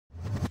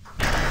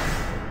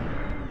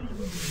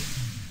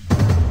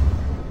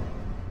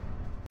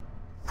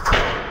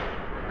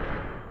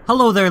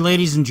Hello there,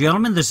 ladies and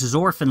gentlemen. This is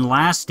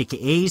Orphanlast,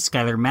 aka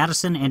Skylar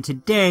Madison, and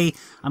today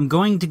I'm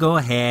going to go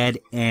ahead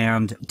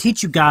and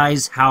teach you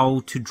guys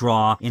how to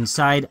draw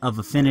inside of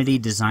Affinity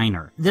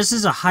Designer. This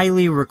is a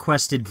highly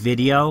requested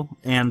video,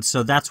 and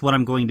so that's what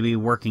I'm going to be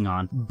working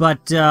on.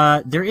 But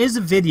there is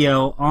a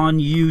video on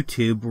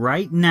YouTube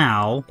right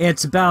now.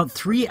 It's about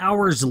 3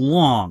 hours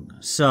long,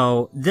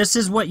 so this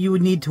is what you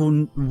would need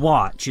to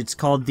watch. It's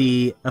called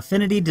the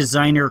Affinity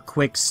Designer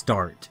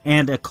Quickstart,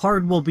 and a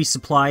card will be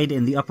supplied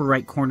in the upper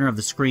right corner of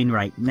the screen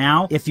right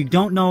now. If you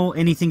don't know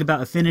anything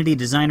about Affinity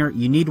Designer,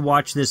 you need to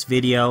watch this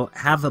video,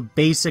 have a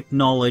basic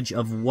knowledge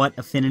of what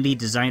Affinity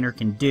Designer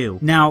can do.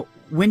 Now,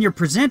 when you're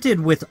presented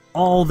with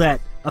all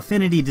that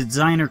Affinity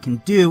Designer can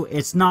do,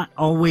 it's not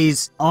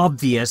always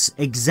obvious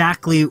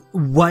exactly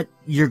what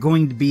you're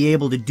going to be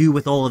able to do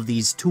with all of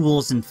these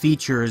tools and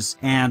features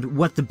and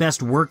what the best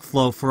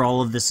workflow for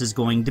all of this is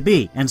going to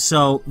be. And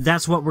so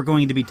that's what we're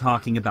going to be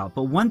talking about.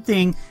 But one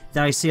thing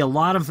that I see a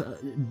lot of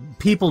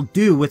people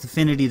do with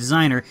Affinity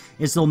Designer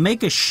is they'll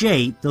make a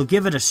shape, they'll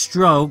give it a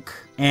stroke,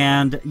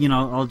 and, you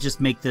know, I'll just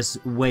make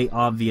this way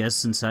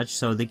obvious and such.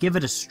 So they give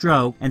it a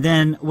stroke, and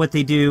then what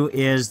they do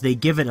is they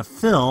give it a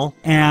fill,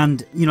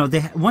 and, you know,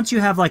 once you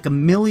have like a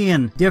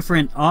million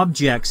different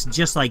objects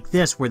just like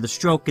this, where the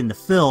stroke and the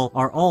fill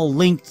are all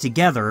linked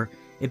together,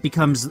 it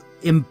becomes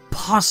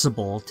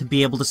impossible to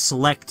be able to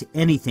select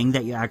anything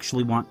that you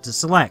actually want to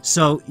select.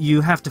 So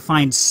you have to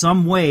find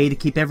some way to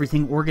keep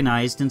everything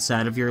organized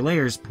inside of your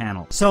layers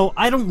panel. So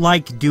I don't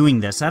like doing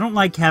this. I don't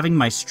like having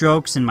my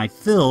strokes and my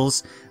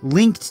fills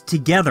linked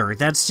together.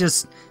 That's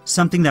just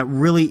something that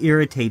really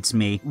irritates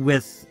me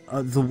with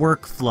the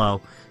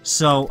workflow.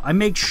 So I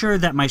make sure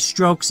that my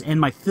strokes and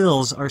my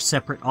fills are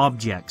separate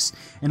objects.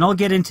 And I'll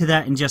get into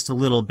that in just a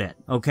little bit,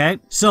 okay?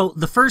 So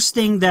the first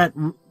thing that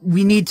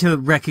we need to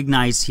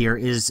recognize here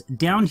is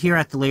down here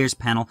at the layers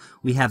panel,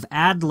 we have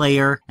add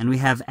layer and we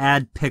have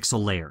add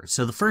pixel layer.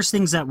 So the first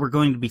things that we're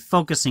going to be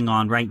focusing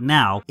on right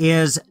now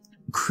is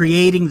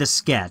creating the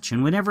sketch.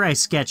 And whenever I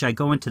sketch, I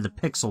go into the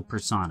pixel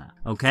persona,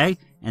 okay?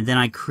 And then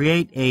I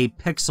create a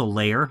pixel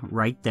layer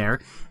right there,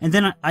 and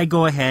then I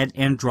go ahead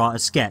and draw a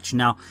sketch.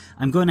 Now,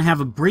 I'm going to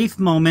have a brief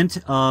moment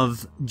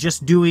of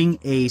just doing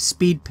a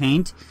speed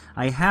paint.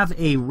 I have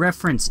a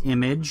reference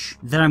image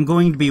that I'm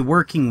going to be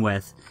working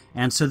with,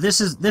 and so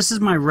this is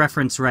my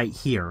reference right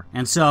here.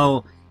 And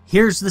so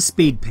here's the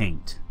speed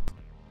paint.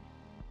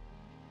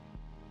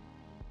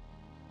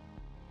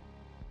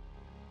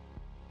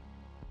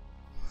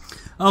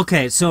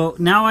 Okay, so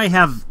now I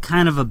have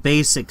kind of a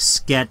basic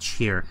sketch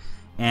here.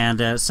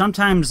 And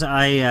sometimes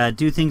I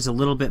do things a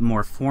little bit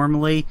more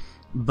formally,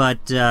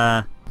 but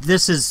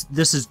this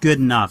is good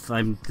enough.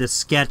 This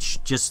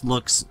sketch just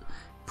looks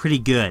pretty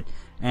good.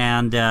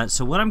 And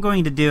so what I'm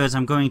going to do is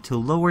I'm going to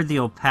lower the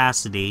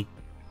opacity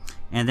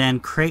and then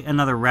create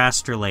another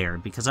raster layer,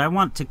 because I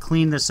want to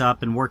clean this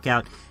up and work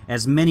out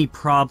as many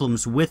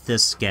problems with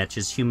this sketch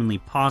as humanly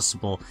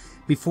possible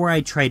before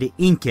I try to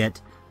ink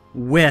it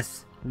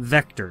with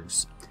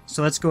vectors.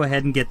 So let's go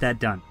ahead and get that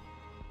done.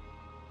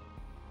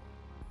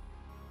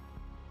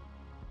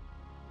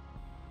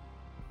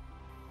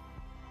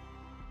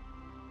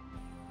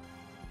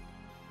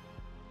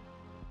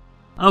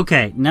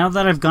 Okay, now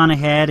that I've gone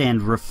ahead and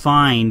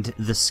refined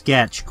the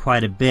sketch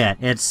quite a bit,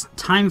 it's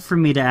time for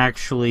me to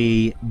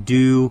actually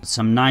do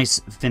some nice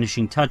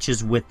finishing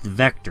touches with the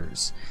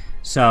vectors.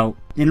 So,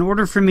 in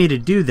order for me to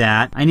do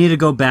that, I need to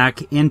go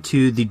back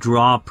into the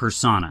draw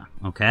persona,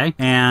 okay?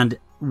 And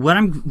what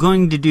I'm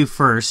going to do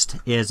first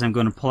is I'm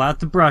going to pull out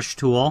the brush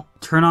tool,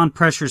 turn on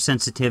pressure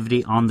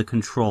sensitivity on the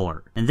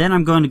controller, and then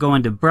I'm going to go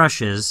into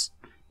brushes,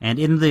 and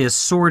in the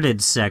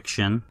assorted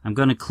section, I'm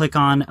going to click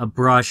on a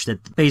brush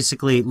that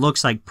basically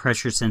looks like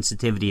pressure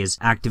sensitivity is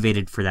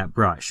activated for that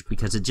brush,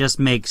 because it just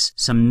makes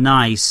some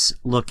nice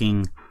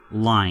looking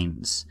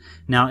lines.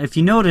 Now, if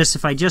you notice,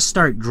 if I just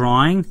start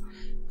drawing,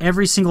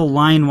 every single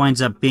line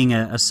winds up being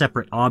a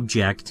separate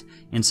object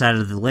inside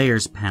of the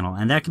layers panel,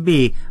 and that can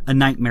be a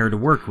nightmare to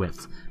work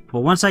with. But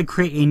once I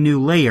create a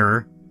new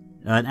layer,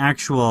 an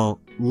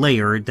actual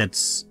layer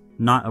that's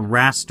not a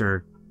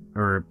raster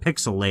or a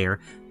pixel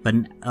layer, but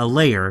a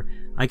layer,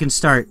 I can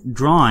start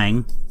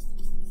drawing,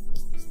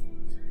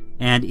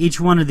 and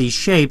each one of these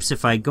shapes,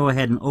 if I go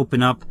ahead and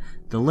open up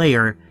the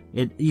layer,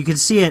 you can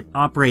see it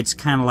operates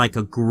kind of like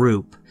a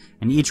group,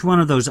 and each one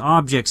of those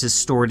objects is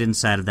stored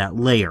inside of that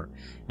layer,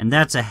 and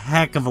that's a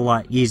heck of a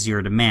lot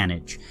easier to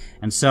manage.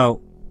 And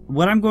so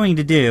what I'm going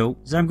to do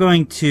is I'm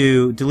going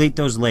to delete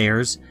those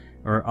layers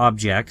or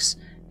objects,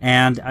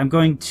 and I'm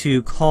going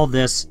to call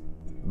this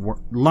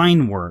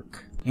line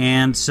work.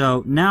 And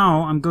so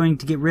now I'm going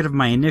to get rid of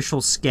my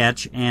initial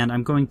sketch, and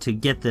I'm going to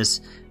get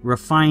this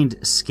refined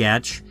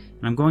sketch,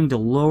 and I'm going to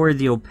lower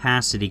the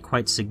opacity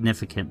quite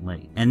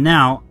significantly. And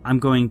now I'm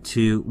going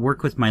to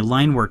work with my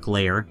line work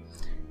layer,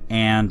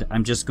 and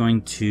I'm just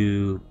going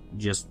to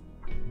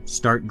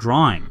start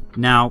drawing.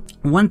 Now,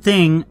 one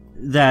thing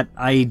that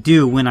I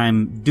do when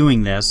I'm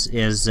doing this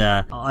is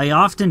I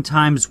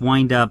oftentimes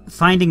wind up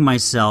finding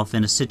myself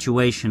in a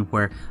situation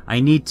where I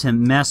need to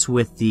mess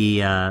with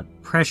the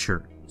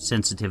pressure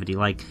sensitivity.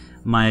 Like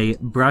my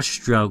brush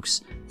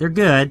strokes, they're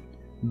good,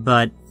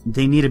 but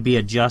they need to be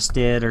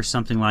adjusted or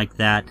something like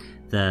that.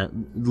 The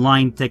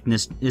line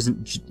thickness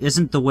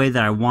isn't the way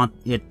that I want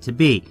it to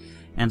be.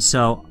 And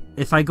so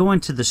if I go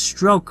into the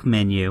stroke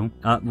menu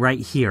right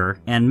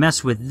here and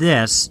mess with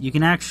this, you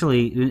can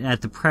actually,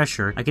 at the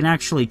pressure, I can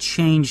actually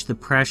change the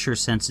pressure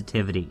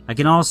sensitivity. I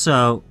can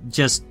also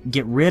just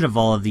get rid of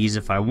all of these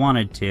if I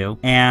wanted to,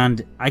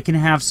 and I can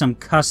have some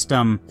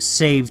custom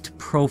saved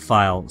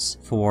profiles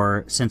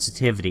for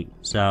sensitivity.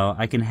 So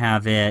I can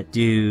have it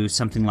do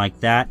something like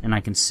that, and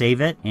I can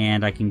save it,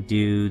 and I can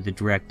do the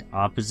direct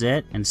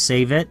opposite and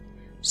save it,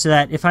 so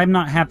that if I'm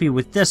not happy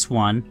with this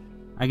one,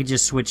 I could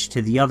just switch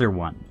to the other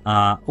one.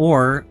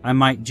 Or I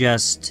might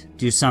just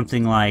do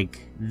something like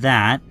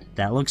that.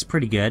 That looks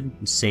pretty good.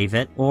 And save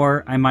it.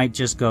 Or I might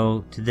just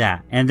go to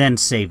that and then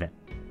save it.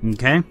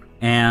 Okay?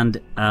 And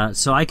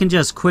so I can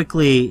just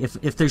quickly,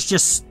 if there's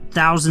just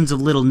thousands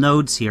of little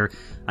nodes here,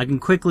 I can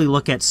quickly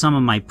look at some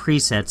of my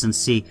presets and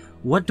see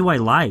what do I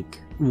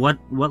like? What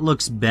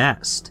looks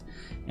best?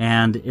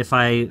 And if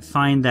I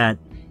find that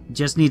it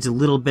just needs a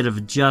little bit of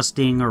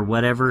adjusting or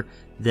whatever,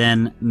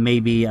 then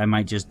maybe I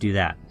might just do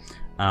that.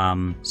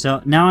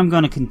 So now I'm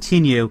going to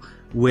continue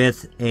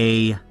with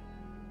a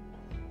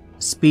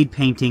speed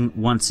painting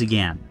once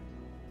again.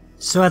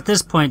 So at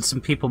this point,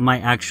 some people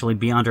might actually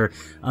be under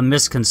a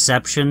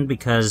misconception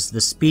because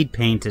the speed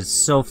paint is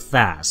so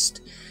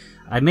fast.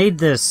 I made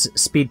this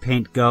speed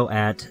paint go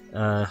at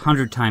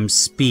 100 times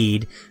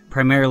speed,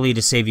 primarily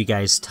to save you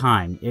guys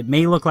time. It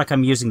may look like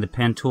I'm using the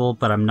pen tool,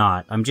 but I'm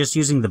not. I'm just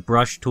using the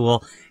brush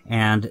tool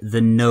and the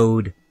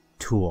node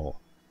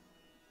tool.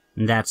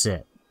 And that's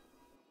it.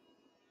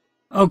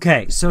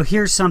 Okay, so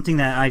here's something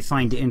that I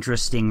find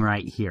interesting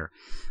right here.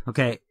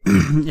 Okay,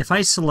 if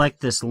I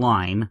select this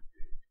line,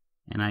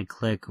 and I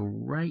click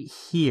right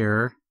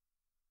here,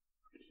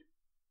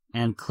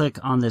 and click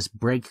on this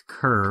break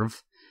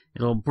curve,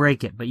 it'll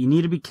break it. But you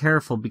need to be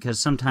careful because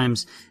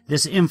sometimes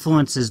this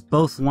influences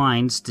both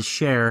lines to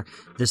share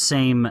the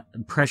same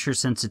pressure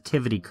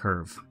sensitivity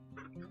curve.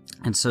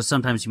 And so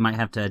sometimes you might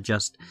have to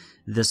adjust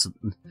this,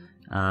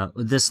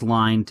 this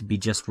line to be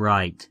just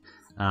right.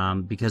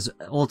 Because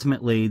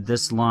ultimately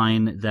this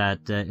line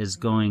that is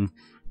going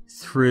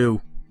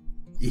through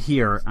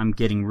here I'm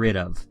getting rid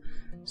of.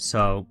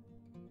 So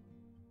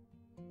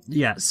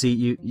yeah,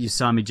 see, you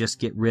saw me just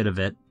get rid of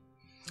it.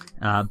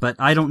 But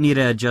I don't need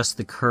to adjust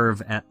the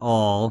curve at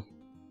all.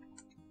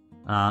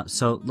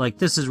 So like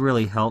this is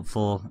really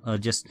helpful.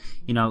 Just,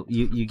 you know,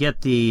 you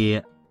get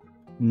the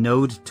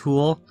node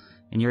tool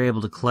and you're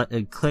able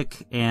to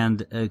click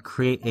and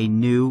create a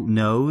new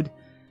node,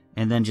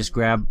 and then just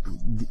grab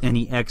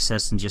any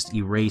excess and just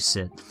erase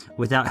it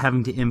without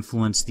having to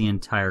influence the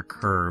entire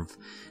curve.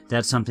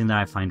 That's something that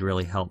I find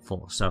really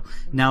helpful. So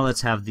now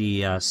let's have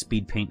the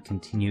speed paint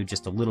continue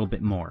just a little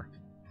bit more.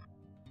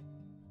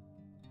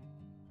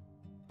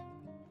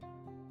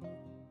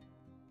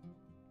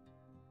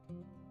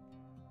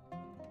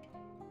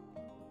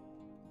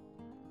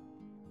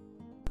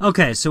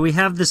 Okay, so we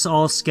have this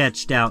all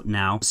sketched out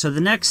now. So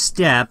the next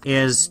step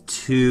is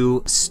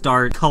to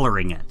start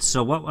coloring it.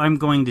 So what I'm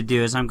going to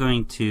do is I'm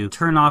going to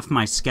turn off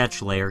my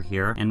sketch layer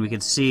here, and we can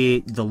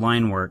see the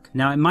line work.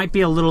 Now, it might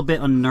be a little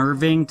bit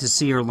unnerving to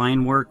see your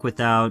line work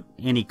without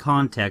any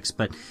context,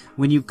 but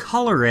when you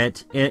color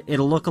it,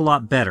 it'll look a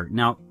lot better.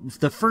 Now,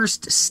 the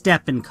first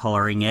step in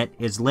coloring it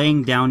is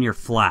laying down your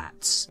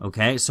flats.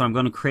 Okay, so I'm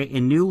going to create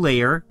a new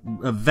layer,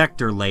 a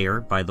vector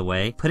layer, by the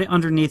way, put it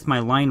underneath my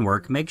line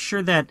work, make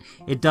sure that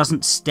it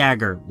doesn't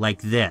stagger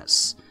like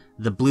this.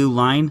 The blue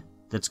line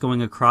that's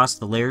going across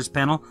the layers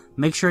panel,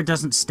 make sure it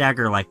doesn't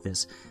stagger like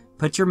this.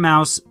 Put your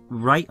mouse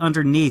right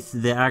underneath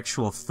the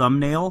actual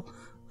thumbnail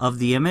of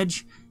the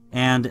image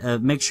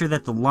and make sure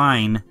that the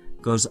line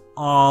goes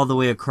all the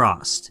way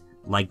across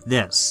like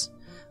this.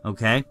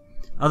 Okay?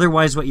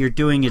 Otherwise what you're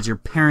doing is you're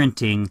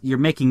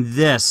making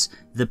this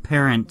the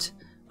parent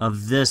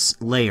of this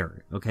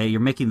layer. Okay? You're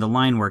making the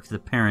line work the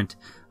parent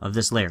of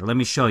this layer. Let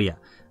me show you.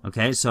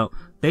 Okay, so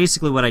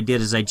basically what I did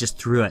is I just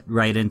threw it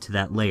right into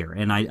that layer,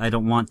 and I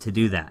don't want to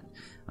do that.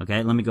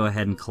 Okay, let me go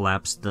ahead and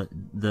collapse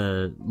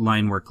the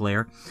line work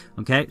layer.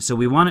 Okay, so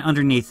we want it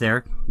underneath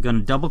there. I'm going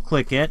to double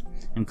click it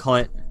and call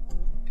it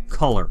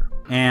color.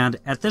 And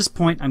at this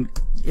point,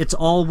 it's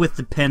all with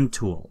the pen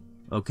tool.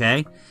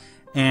 Okay,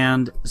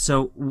 and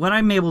so what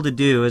I'm able to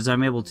do is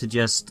I'm able to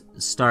just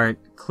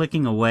start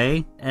clicking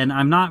away, and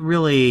I'm not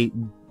really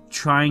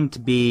trying to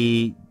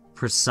be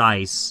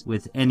precise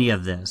with any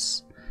of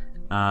this.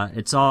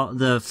 It's all,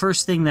 the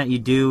first thing that you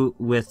do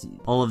with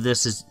all of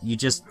this is you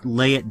just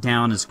lay it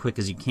down as quick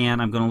as you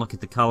can. I'm going to look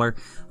at the color.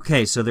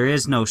 Okay, so there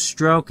is no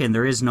stroke and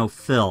there is no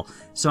fill.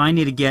 So I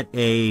need to get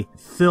a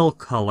fill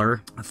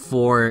color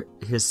for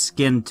his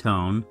skin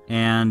tone.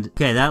 And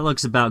okay, that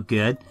looks about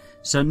good.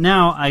 So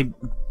now I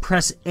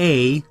press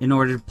A in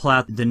order to pull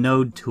out the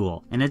node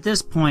tool. And at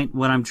this point,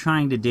 what I'm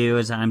trying to do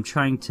is I'm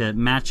trying to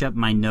match up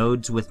my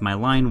nodes with my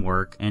line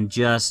work and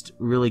just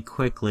really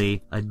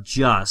quickly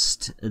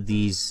adjust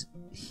these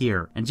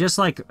here. And just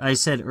like I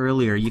said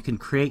earlier, you can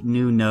create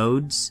new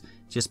nodes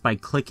just by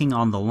clicking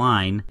on the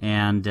line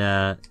and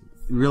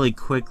really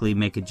quickly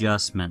make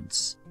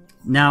adjustments.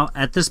 Now,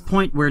 at this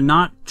point, we're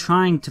not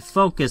trying to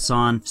focus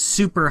on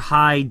super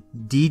high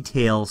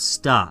detail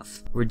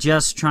stuff. We're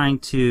just trying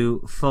to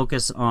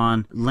focus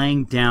on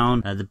laying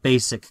down the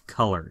basic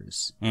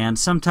colors. And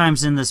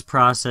sometimes in this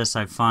process,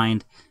 I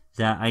find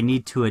that I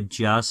need to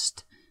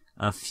adjust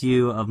a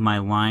few of my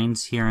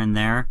lines here and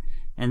there,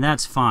 and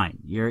that's fine.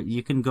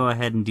 You can go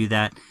ahead and do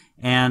that.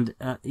 And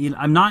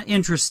I'm not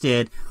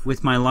interested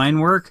with my line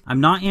work.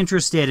 I'm not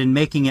interested in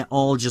making it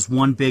all just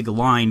one big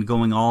line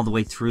going all the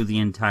way through the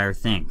entire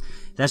thing.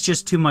 That's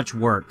just too much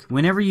work.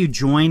 Whenever you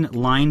join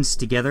lines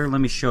together,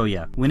 let me show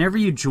you. Whenever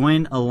you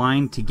join a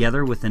line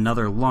together with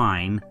another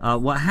line,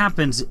 what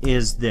happens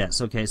is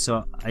this. Okay,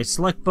 so I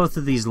select both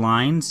of these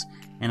lines,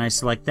 and I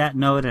select that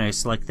node, and I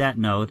select that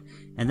node,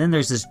 and then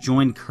there's this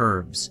join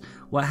curves.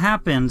 What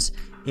happens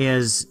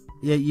is,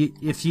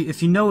 if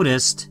you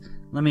noticed,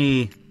 let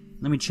me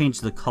change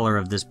the color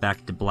of this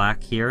back to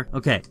black here.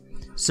 Okay,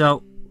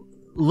 so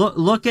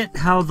look at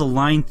how the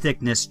line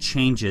thickness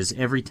changes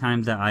every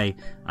time that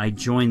I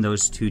join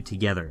those two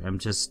together. I'm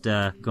just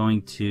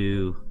going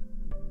to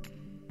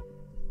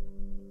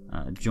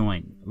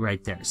join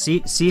right there.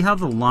 See how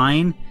the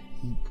line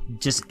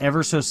just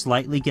ever so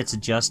slightly gets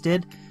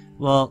adjusted?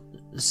 Well,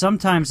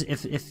 sometimes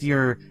if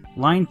your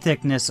line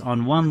thickness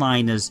on one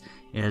line is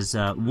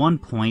 1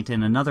 point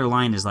and another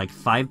line is like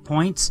 5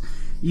 points,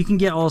 you can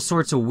get all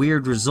sorts of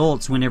weird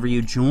results whenever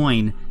you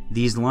join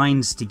these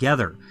lines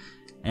together.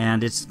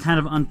 And it's kind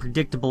of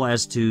unpredictable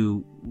as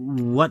to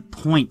what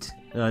point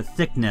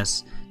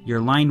thickness your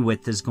line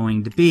width is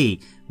going to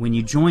be when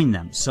you join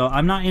them. So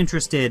I'm not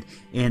interested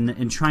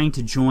in trying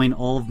to join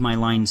all of my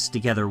lines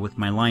together with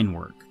my line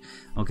work.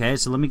 Okay,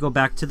 so let me go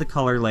back to the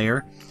color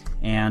layer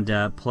and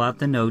pull out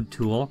the node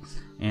tool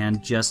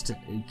and just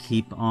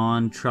keep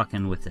on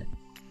trucking with it.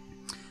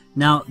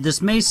 Now,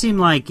 this may seem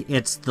like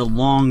it's the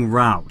long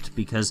route,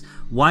 because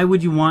why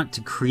would you want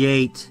to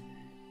create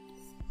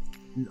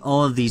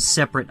all of these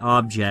separate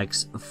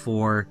objects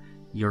for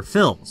your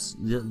fills?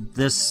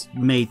 This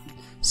may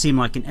seem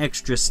like an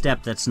extra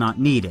step that's not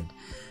needed.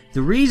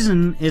 The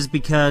reason is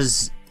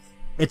because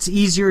it's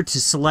easier to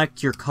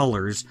select your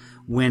colors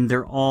when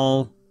they're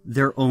all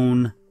their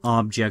own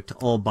object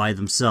all by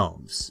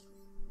themselves.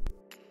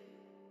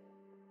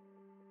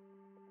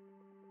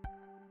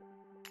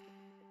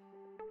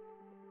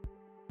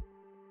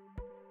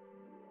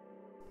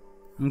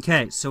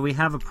 Okay, so we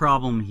have a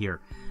problem here.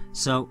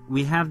 So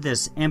we have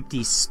this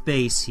empty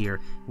space here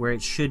where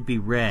it should be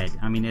red.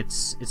 I mean,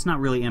 it's not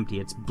really empty,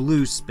 it's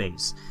blue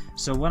space.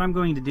 So what I'm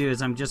going to do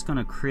is I'm just going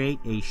to create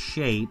a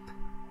shape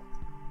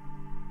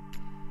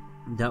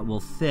that will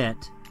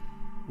fit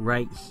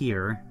right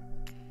here.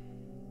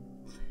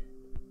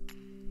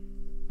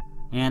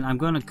 And I'm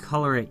going to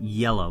color it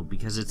yellow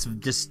because it's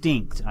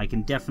distinct. I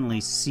can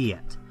definitely see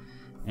it.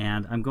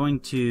 And I'm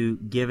going to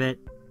give it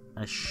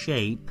a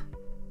shape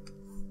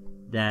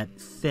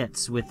that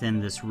fits within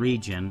this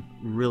region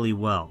really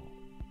well.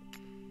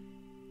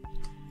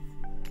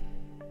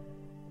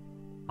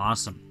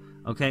 Awesome.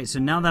 Okay, so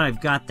now that I've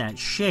got that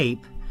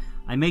shape,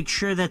 I make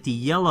sure that the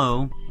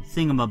yellow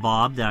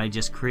thingamabob that I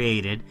just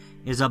created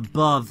is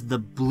above the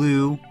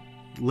blue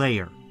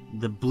layer,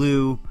 the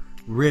blue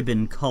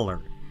ribbon color.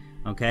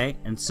 Okay,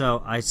 and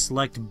so I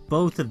select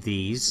both of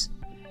these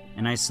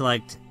and I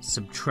select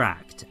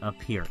subtract up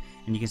here,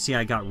 and you can see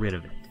I got rid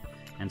of it.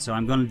 And so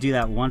I'm going to do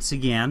that once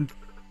again.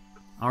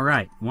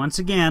 Alright, once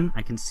again,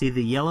 I can see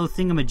the yellow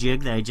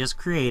thingamajig that I just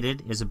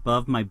created is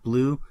above my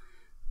blue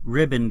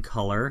ribbon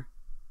color,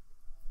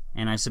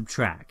 and I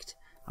subtract.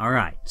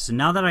 Alright, so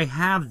now that I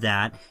have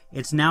that,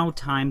 it's now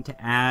time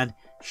to add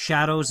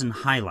shadows and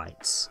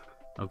highlights.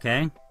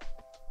 Okay?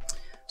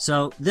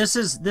 So this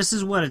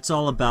is what it's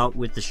all about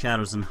with the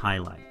shadows and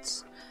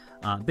highlights.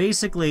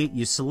 Basically,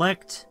 you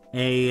select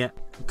a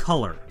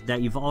color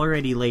that you've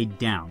already laid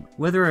down,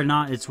 whether or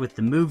not it's with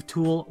the Move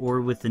tool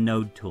or with the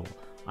Node tool.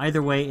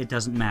 Either way, it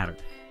doesn't matter.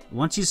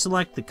 Once you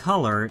select the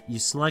color, you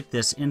select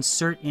this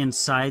Insert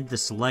Inside the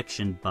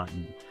Selection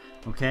button.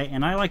 Okay,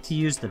 and I like to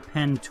use the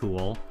Pen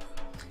tool.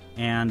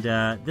 And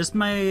this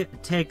may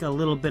take a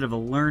little bit of a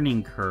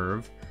learning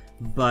curve,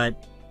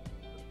 but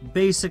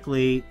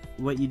basically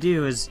what you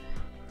do is,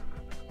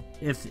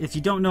 if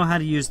you don't know how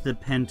to use the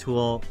pen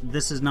tool,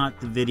 this is not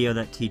the video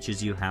that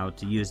teaches you how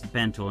to use the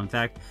pen tool. In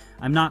fact,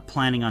 I'm not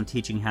planning on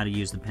teaching how to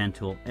use the pen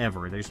tool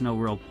ever. There's no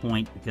real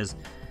point because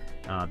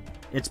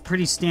it's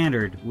pretty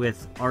standard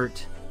with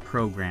art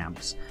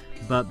programs.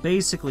 But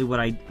basically what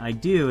I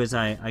do is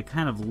I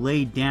kind of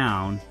lay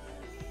down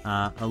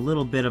a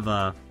little bit of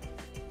a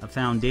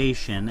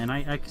foundation, and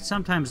I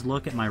sometimes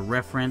look at my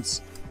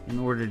reference in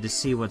order to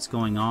see what's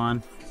going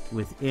on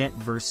with it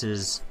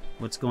versus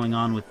what's going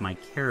on with my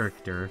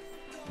character,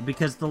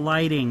 because the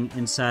lighting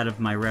inside of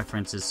my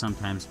reference is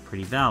sometimes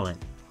pretty valid.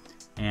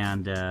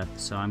 And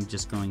so I'm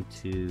just going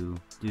to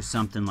do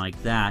something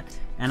like that,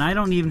 and I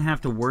don't even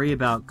have to worry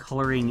about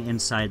coloring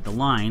inside the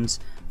lines.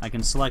 I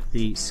can select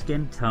the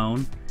skin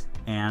tone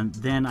and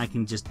then I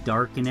can just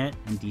darken it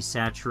and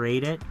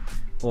desaturate it,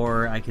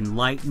 or I can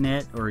lighten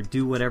it or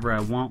do whatever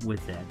I want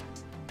with it.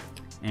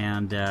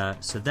 And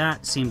so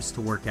that seems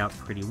to work out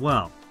pretty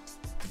well.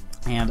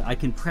 And I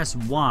can press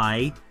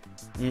Y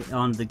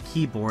on the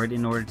keyboard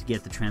in order to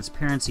get the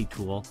transparency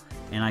tool,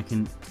 and I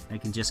can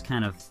just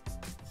kind of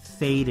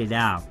fade it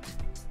out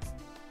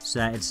so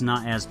that it's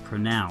not as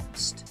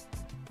pronounced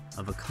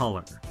of a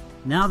color.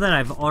 Now that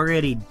I've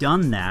already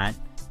done that,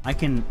 I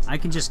can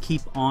just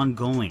keep on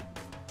going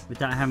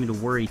without having to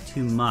worry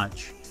too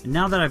much. And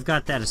now that I've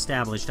got that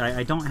established,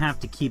 I don't have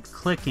to keep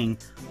clicking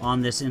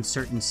on this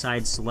Insert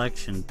Inside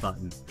Selection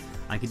button.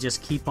 I could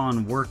just keep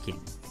on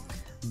working.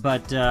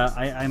 But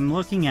I'm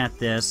looking at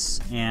this,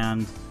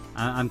 and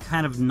I'm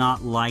kind of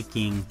not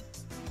liking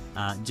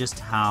just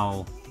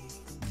how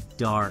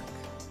dark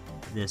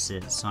this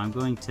is. So I'm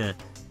going to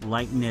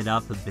lighten it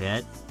up a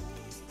bit.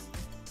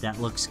 That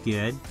looks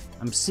good.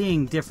 I'm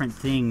seeing different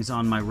things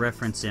on my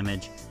reference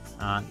image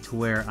to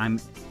where I'm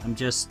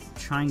just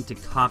trying to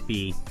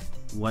copy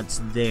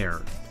what's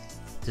there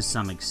to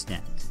some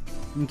extent.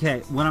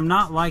 Okay, what I'm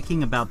not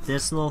liking about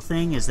this little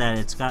thing is that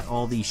it's got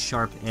all these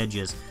sharp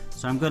edges.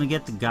 So I'm going to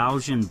get the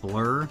Gaussian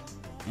blur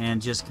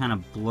and just kind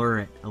of blur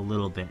it a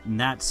little bit, and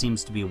that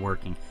seems to be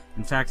working.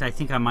 In fact, I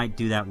think I might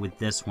do that with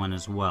this one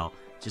as well.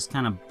 Just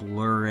kind of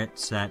blur it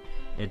so that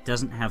it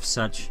doesn't have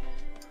such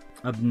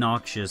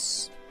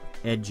obnoxious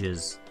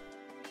edges.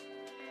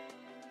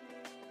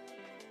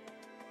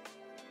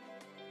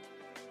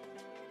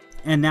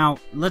 And now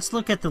let's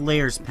look at the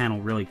layers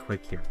panel really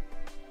quick here.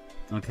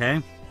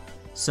 Okay,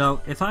 so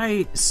if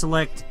I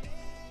select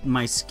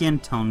my skin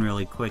tone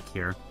really quick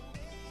here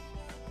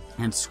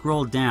and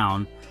scroll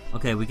down,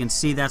 okay, we can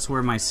see that's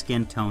where my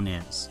skin tone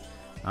is.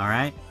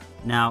 Alright,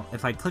 now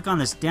if I click on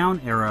this down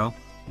arrow,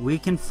 we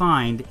can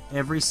find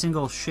every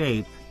single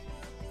shape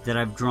that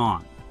I've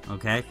drawn.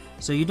 Okay,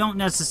 so you don't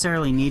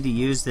necessarily need to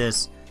use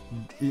this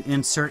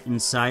Insert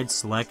Inside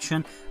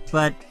Selection,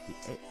 but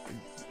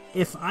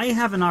if I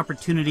have an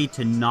opportunity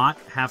to not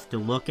have to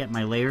look at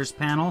my layers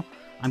panel,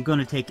 I'm going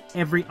to take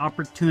every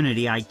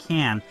opportunity I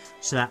can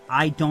so that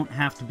I don't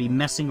have to be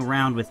messing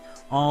around with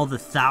all the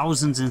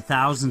thousands and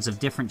thousands of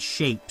different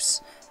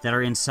shapes that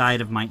are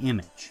inside of my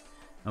image.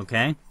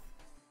 Okay?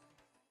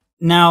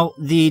 Now,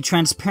 the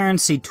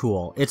transparency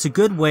tool, it's a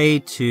good way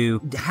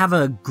to have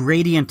a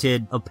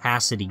gradiented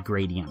opacity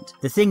gradient.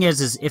 The thing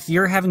is if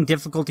you're having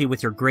difficulty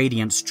with your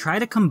gradients, try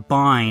to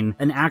combine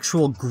an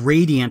actual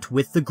gradient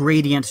with the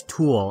gradient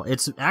tool.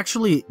 It's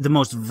actually the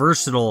most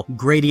versatile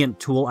gradient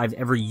tool I've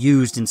ever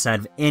used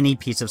inside of any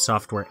piece of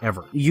software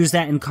ever. Use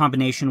that in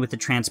combination with the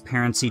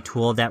transparency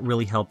tool, that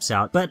really helps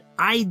out. But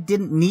I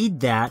didn't need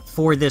that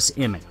for this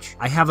image.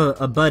 I have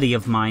a buddy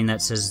of mine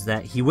that says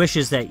that he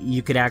wishes that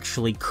you could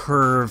actually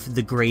curve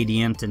the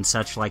gradient and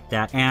such like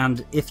that,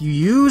 and if you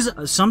use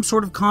some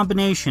sort of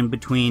combination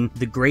between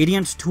the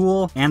gradient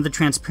tool and the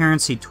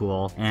transparency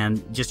tool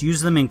and just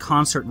use them in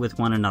concert with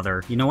one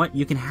another, you know what,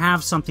 you can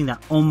have something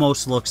that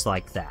almost looks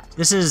like that.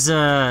 This is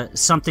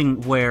something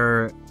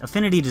where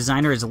Affinity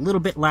Designer is a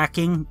little bit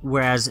lacking,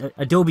 whereas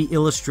Adobe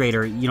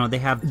Illustrator, you know, they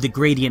have the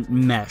gradient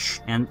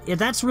mesh, and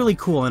that's really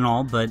cool and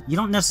all, but you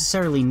don't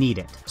necessarily need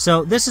it.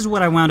 So this is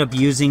what I wound up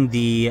using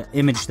the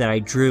image that I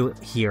drew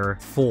here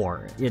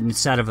for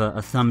instead of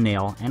a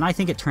thumbnail, and I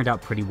think it turned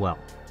out pretty well.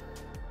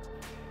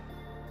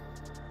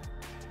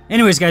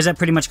 Anyways, guys, that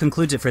pretty much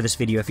concludes it for this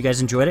video. If you guys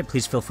enjoyed it,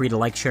 please feel free to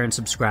like, share, and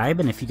subscribe.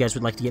 And if you guys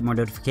would like to get more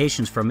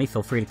notifications from me,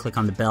 feel free to click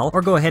on the bell,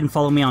 or go ahead and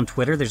follow me on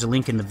Twitter. There's a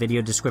link in the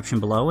video description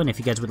below. And if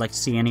you guys would like to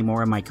see any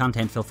more of my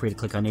content, feel free to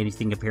click on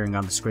anything appearing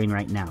on the screen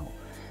right now.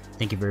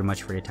 Thank you very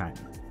much for your time.